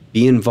party,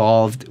 be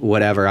involved,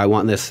 whatever. I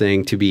want this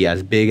thing to be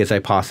as big as I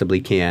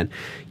possibly can.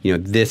 You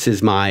know, this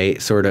is my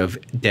sort of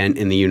dent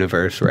in the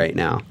universe right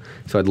now.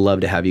 So I'd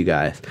love to have you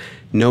guys.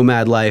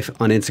 Nomad Life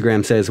on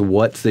Instagram says,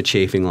 what's the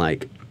chafing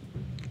like?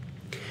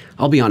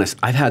 I'll be honest,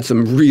 I've had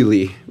some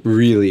really,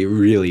 really,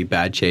 really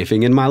bad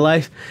chafing in my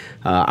life.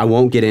 I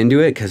won't get into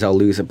it because I'll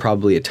lose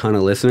probably a ton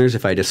of listeners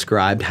if I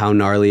described how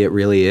gnarly it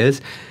really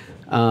is.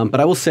 But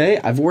I will say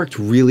I've worked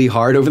really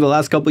hard over the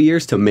last couple of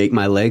years to make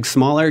my legs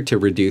smaller to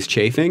reduce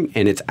chafing,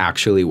 and it's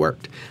actually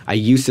worked. I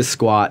used to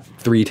squat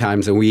 3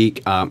 times a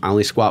week. I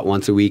only squat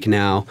once a week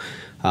now.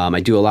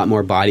 I do a lot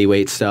more body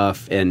weight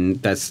stuff,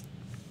 and that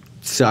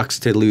sucks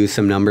to lose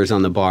some numbers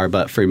on the bar.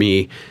 But for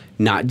me,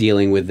 not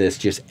dealing with this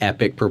just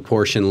epic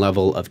proportion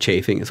level of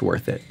chafing is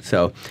worth it.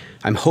 So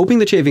I'm hoping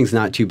the chafing's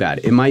not too bad.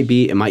 It might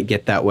be. It might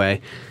get that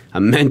way.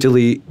 I'm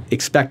mentally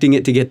expecting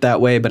it to get that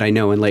way, but I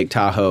know in Lake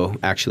Tahoe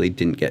actually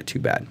didn't get too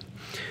bad.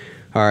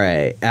 All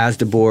right, as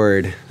the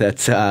board,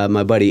 that's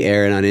my buddy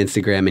Aaron on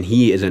Instagram, and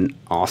he is an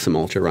awesome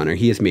ultra runner.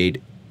 He has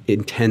made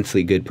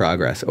intensely good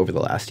progress over the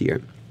last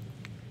year.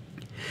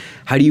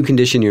 How do you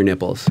condition your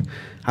nipples?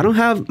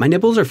 My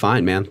nipples are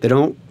fine, man. They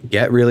don't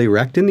get really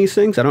wrecked in these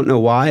things. I don't know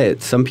why.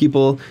 Some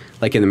people,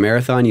 like in the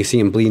marathon, you see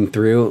them bleeding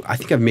through. I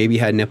think I've maybe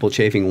had nipple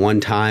chafing one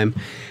time.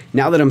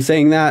 Now that I'm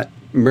saying that,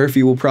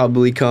 Murphy will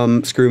probably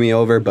come screw me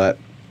over, but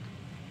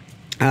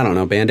I don't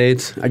know,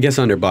 Band-Aids? I guess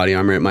under body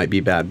armor it might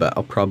be bad, but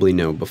I'll probably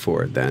know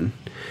before then.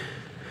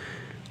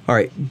 All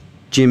right,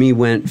 Jimmy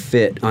Went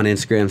Fit on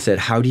Instagram said,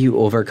 how do you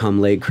overcome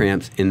leg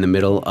cramps in the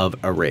middle of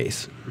a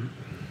race?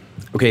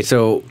 Okay,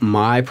 so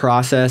my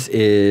process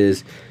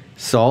is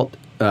salt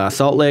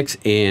licks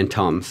and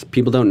Tums.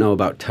 People don't know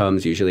about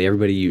Tums usually.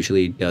 Everybody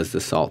usually does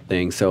the salt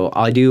thing. So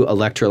I do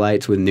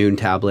electrolytes with Noon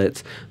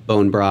tablets,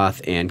 bone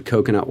broth, and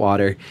coconut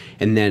water.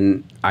 And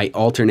then I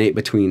alternate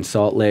between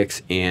salt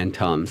licks and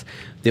Tums.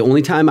 The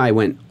only time I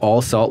went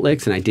all salt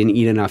licks and I didn't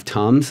eat enough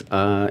Tums,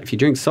 if you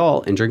drink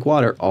salt and drink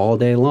water all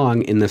day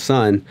long in the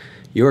sun,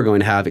 you are going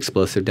to have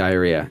explosive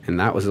diarrhea. And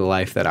that was the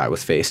life that I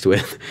was faced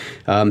with.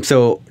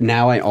 So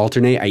now I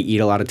alternate. I eat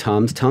a lot of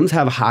Tums. Tums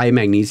have high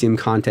magnesium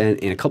content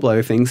and a couple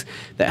other things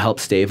that help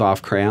stave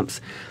off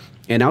cramps.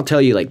 And I'll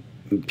tell you, like,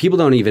 people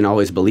don't even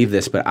always believe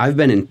this, but I've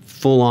been in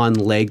full-on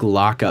leg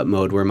lockup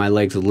mode where my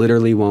legs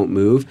literally won't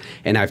move,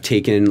 and I've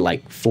taken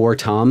like 4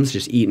 Tums,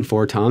 just eaten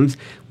 4 Tums.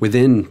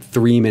 Within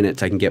 3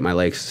 minutes, I can get my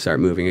legs to start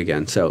moving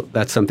again. So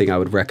that's something I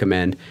would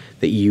recommend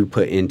that you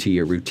put into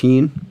your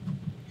routine.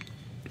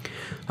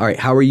 All right,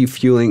 how are you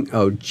fueling?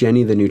 Oh,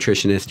 Jenny, the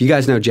nutritionist. You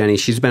guys know Jenny.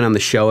 She's been on the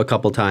show a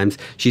couple times.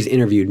 She's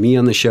interviewed me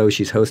on the show.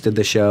 She's hosted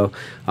the show.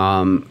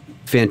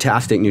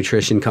 Fantastic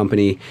nutrition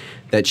company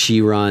that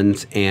she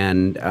runs,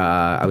 and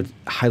I would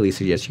highly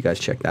suggest you guys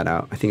check that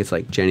out. I think it's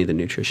like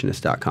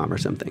jennythenutritionist.com or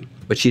something.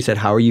 But she said,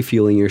 how are you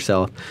fueling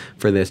yourself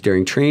for this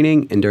during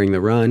training and during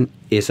the run?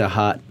 Is a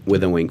hot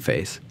with a wink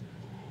face.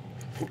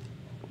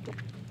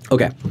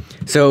 Okay,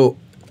 so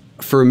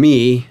for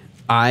me,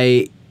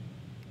 I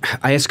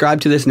ascribe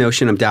to this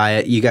notion of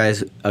diet. You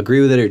guys agree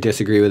with it or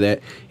disagree with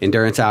it.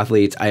 Endurance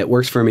athletes, it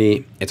works for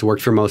me. It's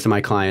worked for most of my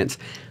clients.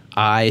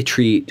 I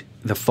treat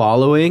the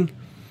following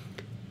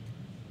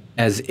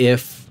as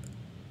if,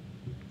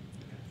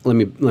 let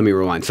me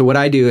rewind. So what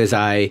I do is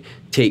I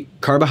take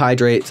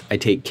carbohydrates, I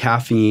take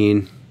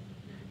caffeine,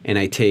 and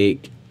I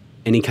take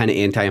any kind of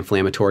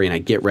anti-inflammatory, and I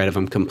get rid of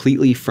them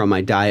completely from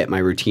my diet, my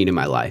routine, and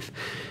my life.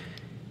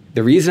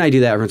 The reason I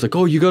do that, everyone's like,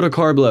 oh, you go to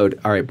carb load.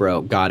 All right,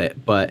 bro, got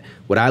it. But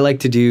what I like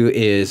to do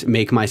is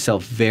make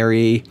myself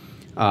very,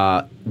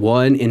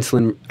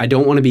 insulin. I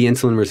don't want to be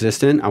insulin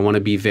resistant. I want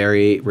to be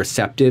very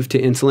receptive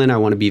to insulin. I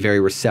want to be very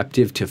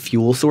receptive to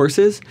fuel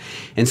sources.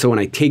 And so when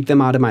I take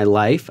them out of my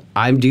life,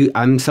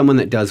 I'm someone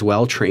that does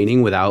well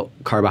training without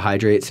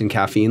carbohydrates and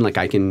caffeine. Like,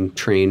 I can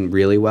train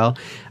really well.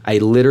 I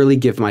literally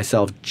give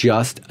myself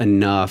just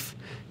enough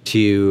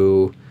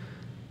to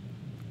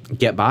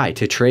get by,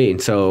 to train.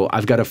 So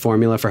I've got a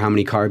formula for how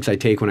many carbs I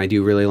take when I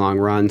do really long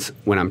runs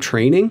when I'm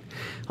training.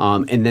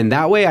 And then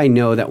that way I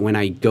know that when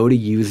I go to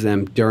use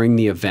them during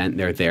the event,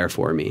 they're there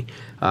for me.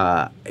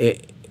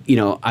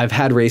 I've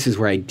had races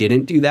where I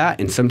didn't do that,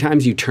 and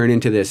sometimes you turn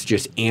into this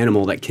just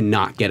animal that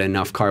cannot get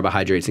enough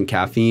carbohydrates and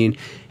caffeine,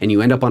 and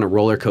you end up on a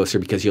roller coaster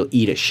because you'll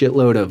eat a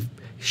shitload of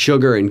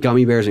sugar and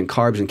gummy bears and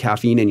carbs and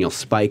caffeine, and you'll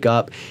spike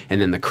up,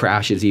 and then the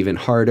crash is even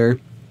harder.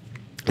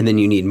 And then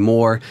you need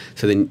more.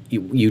 So then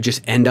you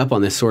just end up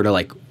on this sort of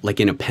like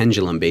in a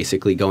pendulum,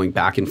 basically going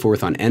back and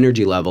forth on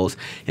energy levels.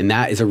 And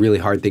that is a really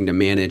hard thing to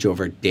manage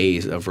over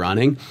days of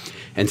running.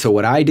 And so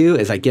what I do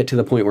is I get to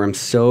the point where I'm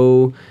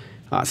so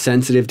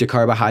sensitive to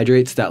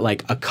carbohydrates that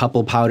like a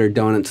couple powdered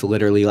donuts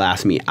literally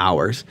last me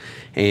hours.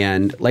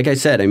 And like I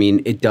said, I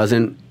mean,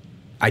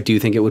 I do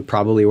think it would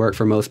probably work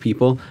for most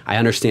people. I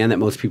understand that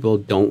most people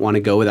don't want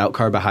to go without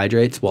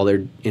carbohydrates while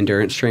they're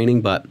endurance training,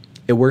 but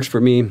it works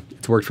for me.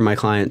 It's worked for my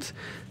clients.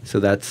 So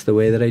that's the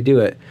way that I do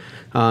it.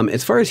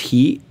 As far as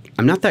heat,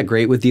 I'm not that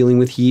great with dealing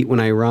with heat when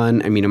I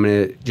run. I mean, I'm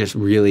going to just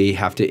really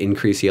have to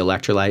increase the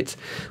electrolytes.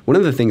 One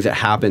of the things that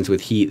happens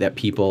with heat that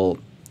people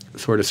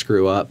sort of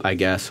screw up, I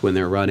guess, when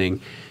they're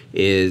running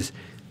is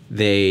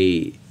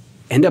they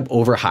end up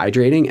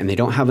overhydrating and they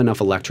don't have enough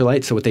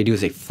electrolytes. So what they do is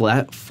they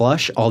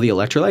flush all the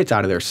electrolytes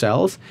out of their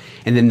cells,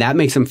 and then that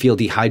makes them feel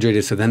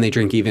dehydrated. So then they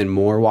drink even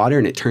more water,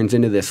 and it turns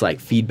into this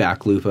like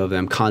feedback loop of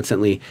them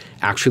constantly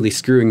actually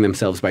screwing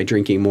themselves by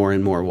drinking more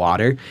and more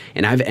water.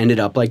 And I've ended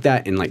up like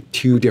that in like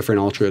 2 different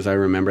ultras I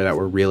remember that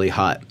were really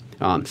hot.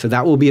 So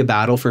that will be a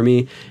battle for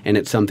me, and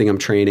it's something I'm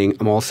training.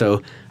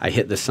 I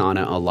hit the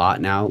sauna a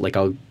lot now. Like,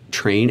 I'll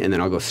train and then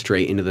I'll go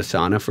straight into the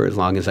sauna for as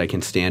long as I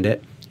can stand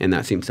it, and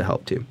that seems to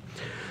help too.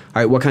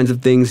 All right, what kinds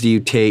of things do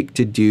you take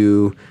to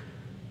do,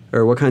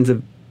 or what kinds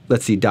of,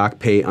 let's see, Doc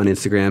Pate on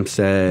Instagram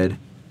said,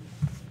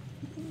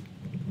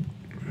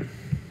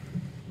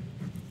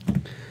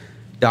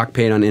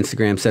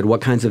 what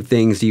kinds of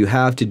things do you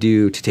have to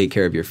do to take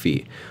care of your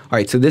feet? All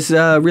right, so this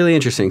is really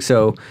interesting.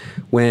 So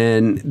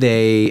when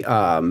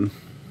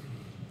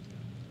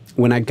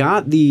I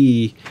got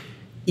the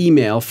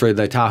email for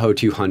the Tahoe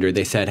 200,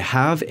 they said,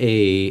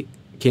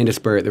 Candace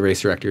Burrett, the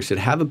race director, said,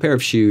 have a pair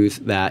of shoes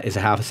that is a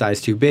half a size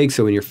too big,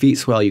 so when your feet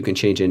swell, you can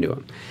change into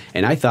them.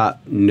 And I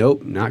thought,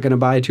 nope, not going to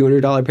buy a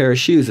 $200 pair of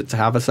shoes. It's a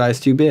half a size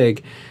too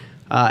big.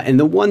 And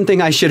the one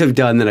thing I should have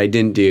done that I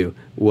didn't do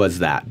was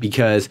that,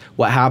 because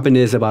what happened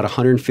is about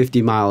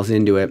 150 miles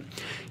into it,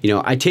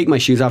 I take my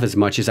shoes off as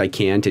much as I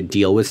can to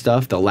deal with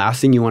stuff. The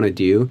last thing you want to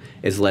do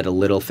is let a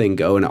little thing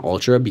go in an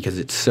ultra, because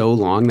it's so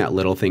long that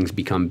little things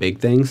become big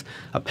things.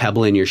 A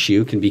pebble in your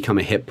shoe can become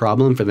a hip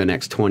problem for the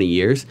next 20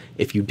 years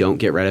if you don't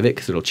get rid of it,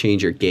 because it'll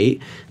change your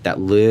gait. That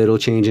little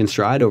change in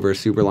stride over a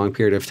super long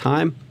period of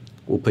time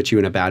will put you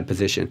in a bad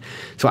position.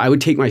 So I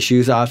would take my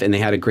shoes off, and they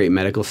had a great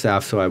medical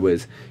staff. So I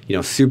was,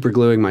 super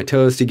gluing my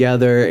toes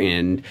together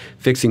and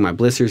fixing my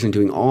blisters and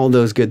doing all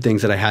those good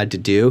things that I had to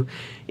do.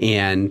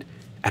 And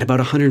at about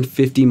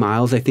 150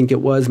 miles, I think it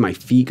was, my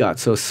feet got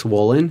so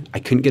swollen, I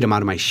couldn't get them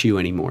out of my shoe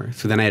anymore.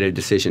 So then I had a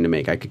decision to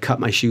make. I could cut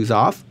my shoes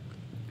off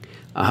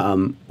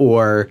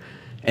or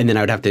and then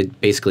I would have to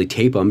basically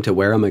tape them to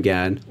wear them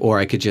again, or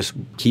I could just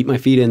keep my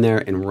feet in there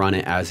and run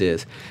it as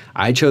is.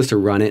 I chose to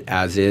run it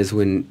as is.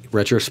 When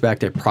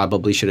retrospect, I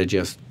probably should have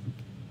just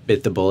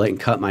bit the bullet and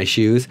cut my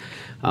shoes,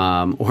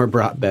 or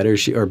brought better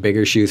or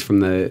bigger shoes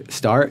from the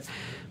start.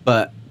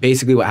 But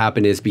basically what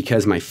happened is,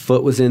 because my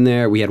foot was in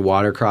there, we had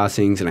water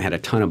crossings and I had a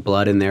ton of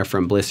blood in there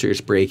from blisters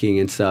breaking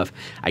and stuff.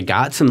 I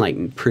got some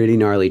like pretty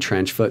gnarly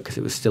trench foot because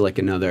it was still like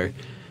another,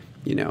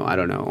 I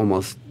don't know,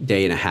 almost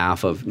day and a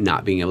half of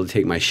not being able to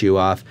take my shoe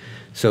off.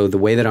 So the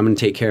way that I'm going to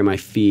take care of my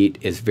feet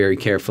is very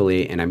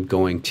carefully, and I'm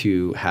going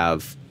to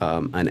have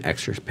an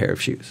extra pair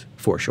of shoes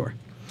for sure.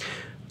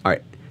 All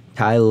right.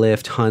 Ty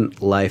Lift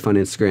Hunt Life on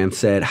Instagram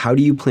said, how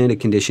do you plan to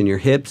condition your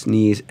hips,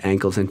 knees,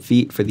 ankles, and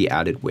feet for the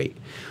added weight?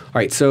 All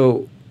right,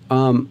 so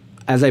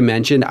as I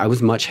mentioned, I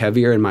was much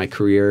heavier in my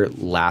career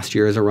last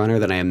year as a runner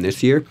than I am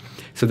this year.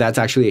 So that's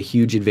actually a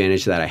huge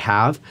advantage that I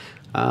have.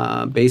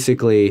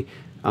 Basically,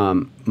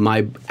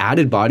 my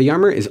added body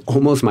armor is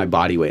almost my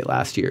body weight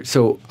last year.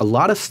 So a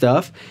lot of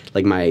stuff,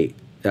 like my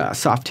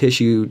soft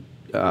tissue,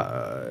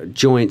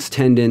 joints,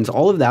 tendons,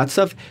 all of that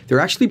stuff, they're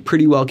actually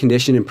pretty well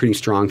conditioned and pretty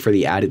strong for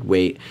the added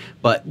weight.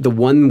 But the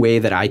one way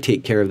that I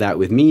take care of that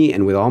with me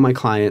and with all my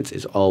clients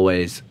is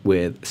always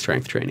with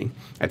strength training.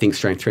 I think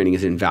strength training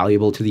is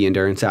invaluable to the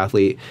endurance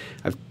athlete.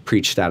 I've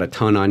preached that a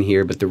ton on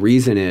here, but the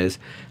reason is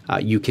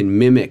you can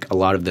mimic a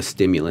lot of the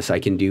stimulus. I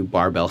can do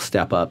barbell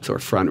step-ups or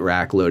front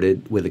rack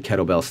loaded with a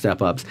kettlebell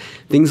step-ups,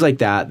 things like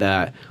that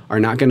that are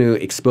not going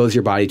to expose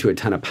your body to a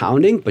ton of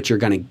pounding, but you're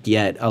going to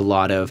get a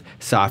lot of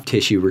soft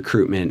tissue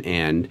recruitment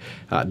and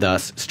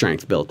thus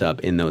strength built up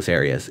in those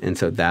areas. And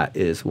so that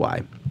is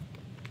why.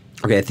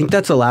 Okay, I think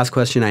that's the last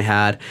question I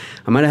had.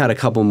 I might have had a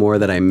couple more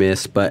that I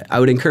missed, but I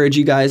would encourage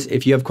you guys,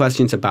 if you have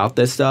questions about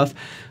this stuff,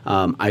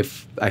 I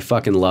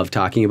fucking love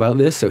talking about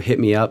this, so hit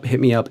me up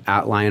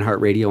at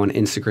Lionheart Radio on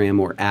Instagram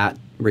or at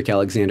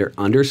 @RickAlexander_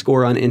 on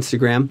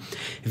Instagram.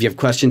 If you have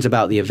questions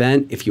about the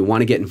event, if you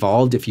want to get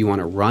involved, if you want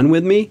to run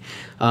with me,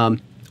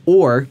 and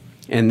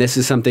this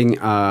is something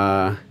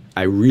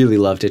I really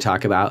love to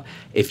talk about,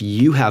 if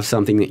you have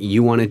something that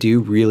you want to do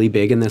really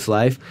big in this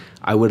life,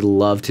 I would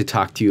love to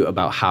talk to you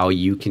about how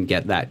you can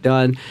get that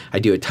done. I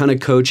do a ton of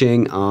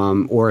coaching,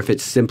 or if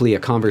it's simply a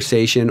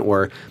conversation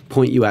or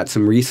point you at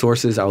some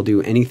resources, I'll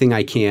do anything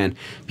I can,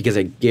 because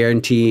I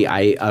guarantee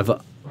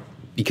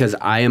because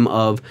I am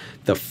of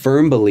the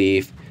firm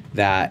belief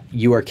that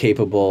you are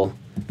capable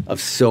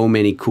of so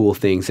many cool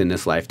things in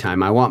this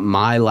lifetime. I want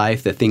my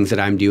life, the things that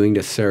I'm doing,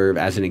 to serve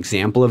as an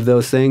example of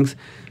those things.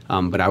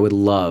 But I would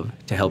love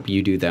to help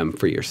you do them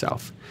for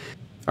yourself.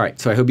 All right,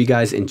 so I hope you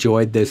guys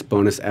enjoyed this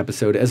bonus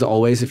episode. As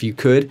always, if you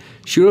could,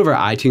 shoot over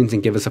iTunes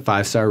and give us a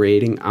 5-star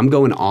rating. I'm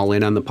going all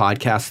in on the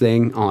podcast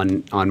thing,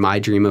 on my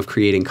dream of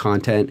creating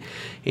content.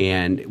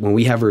 And when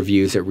we have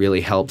reviews, it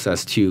really helps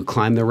us to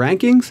climb the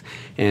rankings.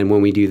 And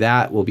when we do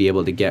that, we'll be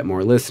able to get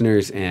more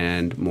listeners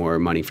and more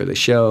money for the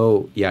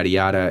show, yada,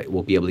 yada.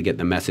 We'll be able to get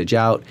the message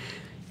out.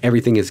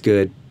 Everything is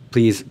good.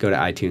 Please go to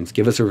iTunes,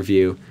 give us a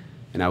review,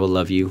 and I will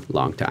love you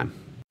long time.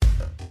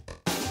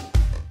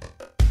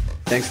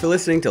 Thanks for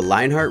listening to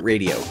Lionheart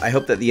Radio. I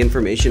hope that the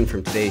information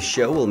from today's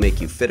show will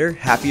make you fitter,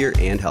 happier,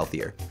 and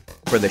healthier.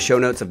 For the show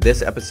notes of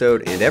this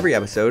episode and every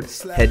episode,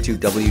 head to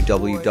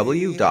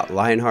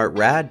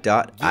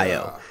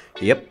www.lionheartrad.io.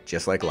 Yep,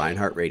 just like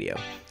Lionheart Radio.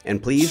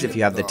 And please, if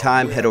you have the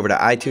time, head over to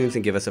iTunes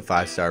and give us a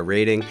 5-star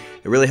rating.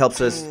 It really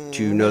helps us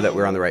to know that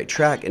we're on the right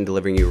track and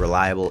delivering you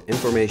reliable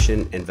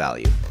information and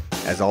value.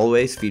 As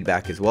always,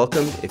 feedback is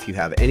welcomed. If you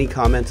have any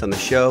comments on the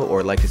show or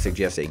would like to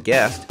suggest a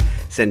guest,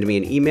 send me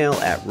an email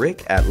at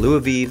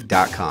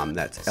rick@luavive.com.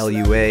 That's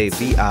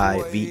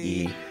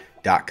LUAVIVE.com.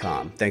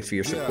 Thanks for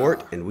your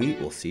support, and we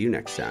will see you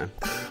next time.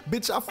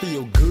 Bitch, I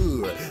feel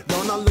good.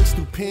 Don't I look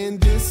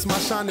stupendous? My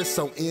shine is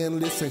so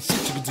endless, and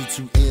shit you can do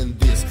to end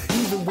this.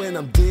 Even when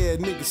I'm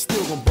dead, niggas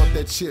still gon' bump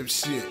that chip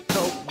shit.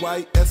 Coke,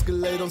 white,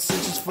 Escalade on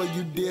cinches for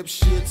you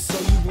dipshit. So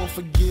you won't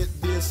forget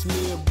this.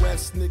 Me and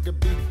West nigga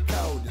be the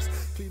coldest.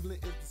 Cleveland